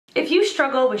If you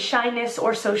struggle with shyness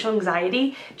or social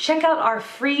anxiety, check out our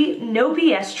free No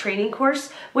BS training course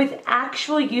with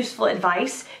actual useful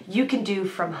advice you can do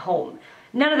from home.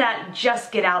 None of that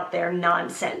just get out there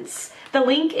nonsense. The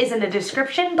link is in the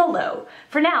description below.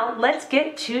 For now, let's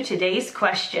get to today's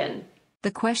question.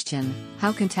 The question,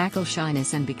 how can tackle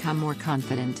shyness and become more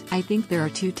confident? I think there are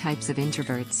two types of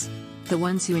introverts. The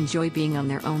ones who enjoy being on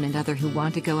their own and other who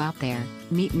want to go out there,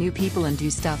 meet new people and do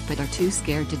stuff but are too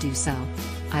scared to do so.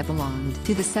 I belonged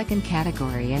to the second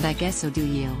category and I guess so do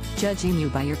you. Judging you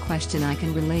by your question, I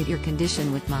can relate your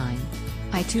condition with mine.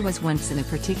 I too was once in a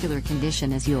particular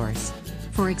condition as yours.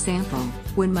 For example,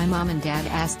 when my mom and dad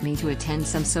asked me to attend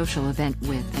some social event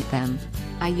with them,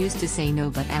 I used to say no,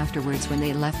 but afterwards when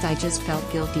they left I just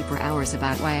felt guilty for hours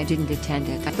about why I didn't attend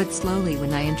it. But slowly,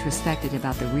 when I introspected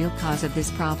about the real cause of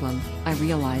this problem, I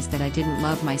realized that I didn't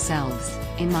love myself.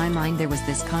 In my mind there was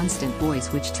this constant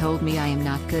voice which told me I am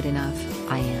not good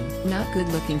enough, I am not good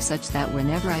looking, such that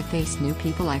whenever I faced new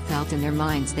people I felt in their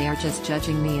minds they are just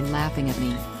judging me and laughing at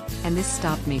me. And this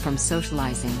stopped me from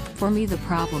socializing. For me the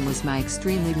problem was my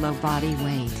extremely low body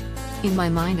weight. In my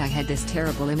mind I had this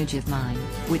terrible image of mine,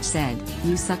 which said,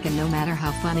 you suck and no matter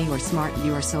how funny or smart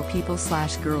you are, so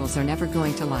people/girls are never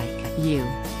going to like you.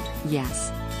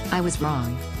 Yes. I was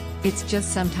wrong. It's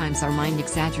just sometimes our mind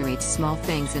exaggerates small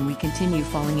things and we continue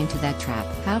falling into that trap.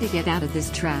 How to get out of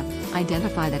this trap?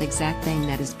 Identify that exact thing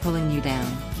that is pulling you down.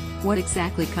 What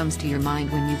exactly comes to your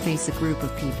mind when you face a group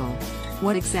of people?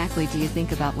 What exactly do you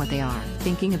think about what they are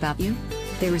thinking about you?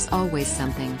 There is always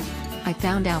something. I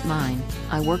found out mine.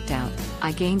 I worked out,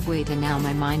 I gained weight, and now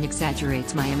my mind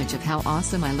exaggerates my image of how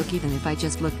awesome I look even if I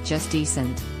just look just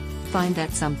decent. Find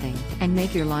that something, and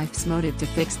make your life's motive to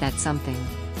fix that something.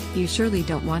 You surely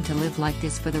don't want to live like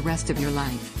this for the rest of your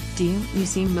life, do you? You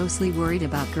seem mostly worried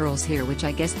about girls here, which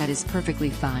I guess that is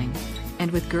perfectly fine. And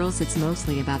with girls it's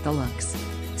mostly about the looks.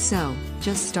 So,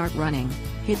 just start running,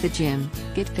 hit the gym,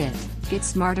 get fit, get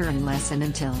smarter and less, and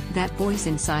until that voice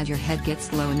inside your head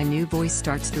gets low and a new voice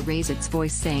starts to raise its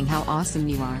voice saying how awesome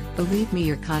you are. Believe me,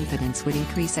 your confidence would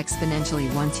increase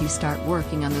exponentially once you start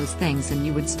working on those things, and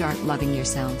you would start loving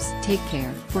yourselves. Take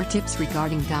care. For tips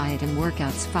regarding diet and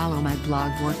workouts, follow my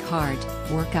blog Work Hard,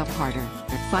 Work Out Harder.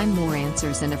 Find more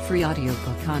answers and a free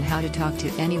audiobook on how to talk to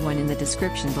anyone in the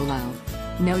description below.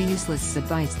 No useless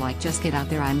advice like just get out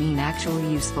there, I mean actual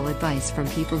useful advice from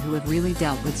people who have really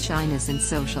dealt with shyness and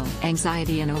social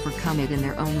anxiety and overcome it in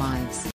their own lives.